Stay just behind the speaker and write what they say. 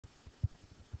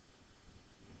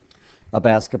A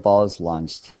basketball is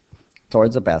launched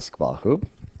towards a basketball hoop,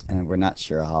 and we're not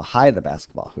sure how high the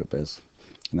basketball hoop is.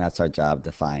 And that's our job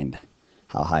to find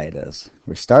how high it is.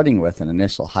 We're starting with an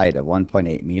initial height of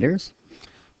 1.8 meters,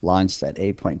 launched at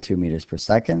 8.2 meters per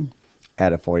second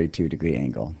at a 42-degree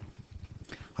angle.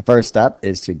 Our first step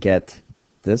is to get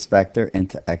this vector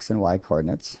into x and y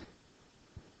coordinates.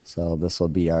 So this will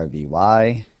be our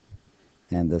Vy,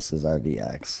 and this is our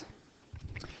Vx.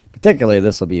 Particularly,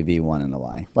 this will be V1 in the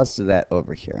y. Let's do that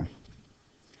over here.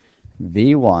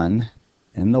 V1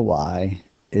 in the y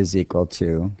is equal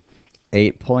to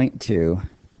 8.2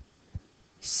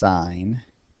 sine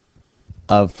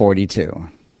of 42.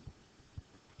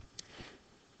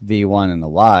 V1 in the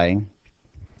y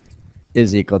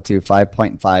is equal to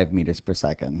 5.5 meters per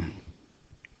second.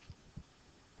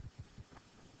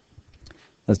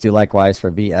 Let's do likewise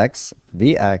for Vx.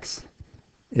 Vx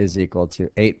is equal to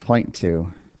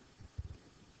 8.2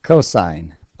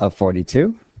 cosine of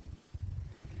 42.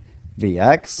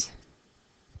 Vx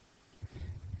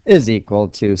is equal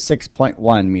to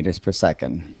 6.1 meters per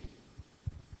second.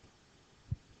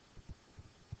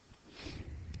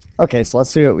 Okay, so let's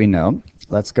see what we know.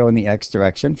 Let's go in the x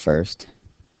direction first.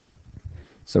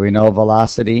 So we know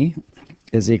velocity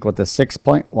is equal to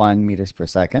 6.1 meters per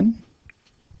second.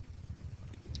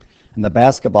 And the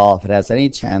basketball, if it has any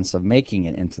chance of making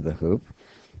it into the hoop,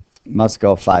 must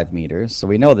go 5 meters. So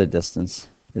we know the distance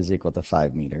is equal to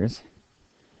 5 meters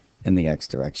in the x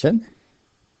direction.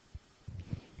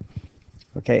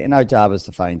 Okay, and our job is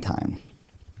to find time.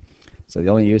 So the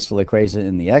only useful equation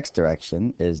in the x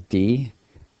direction is d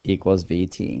equals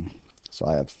vt. So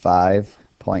I have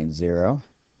 5.0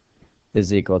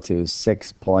 is equal to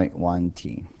 6.1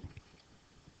 t.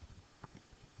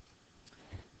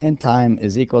 And time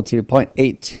is equal to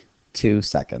 0.82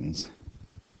 seconds.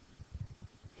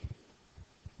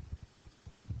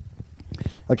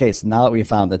 Okay, so now that we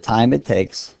found the time it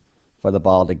takes for the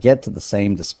ball to get to the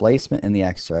same displacement in the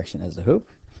x direction as the hoop,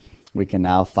 we can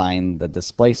now find the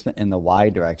displacement in the y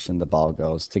direction the ball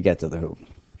goes to get to the hoop.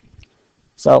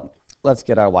 So let's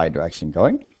get our y direction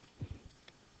going.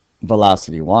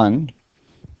 Velocity 1,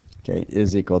 okay,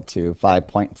 is equal to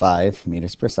 5.5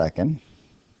 meters per second.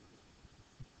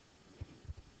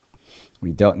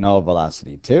 We don't know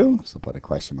velocity 2, so put a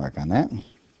question mark on that.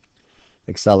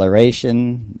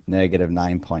 Acceleration, negative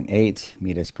 9.8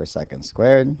 meters per second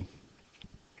squared.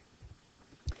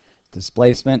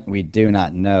 Displacement, we do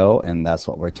not know, and that's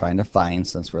what we're trying to find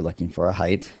since we're looking for a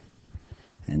height.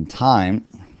 And time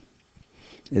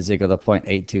is equal to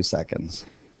 0.82 seconds.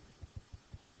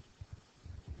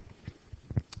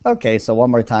 Okay, so one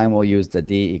more time we'll use the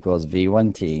d equals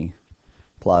v1t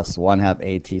plus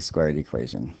 1/2 at squared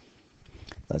equation.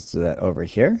 Let's do that over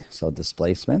here. So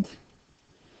displacement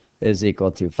is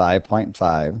equal to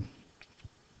 5.5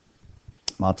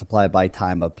 multiplied by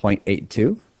time of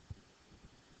 0.82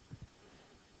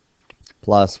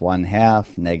 plus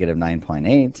 1/2 negative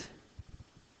 9.8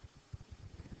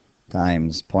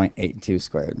 times 0.82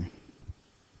 squared.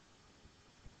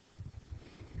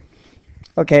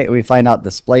 Okay, we find out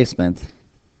displacement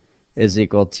is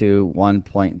equal to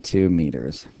 1.2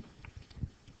 meters.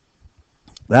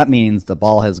 That means the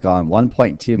ball has gone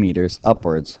 1.2 meters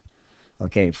upwards,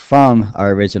 okay, from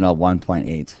our original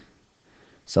 1.8.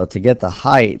 So to get the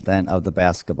height then of the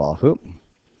basketball hoop,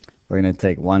 we're going to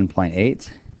take 1.8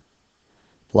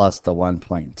 plus the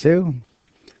 1.2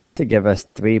 to give us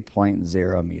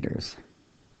 3.0 meters.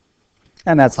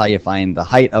 And that's how you find the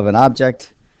height of an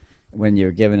object when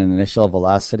you're given an initial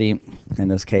velocity. In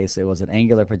this case, it was an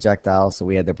angular projectile, so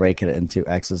we had to break it into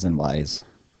x's and y's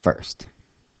first.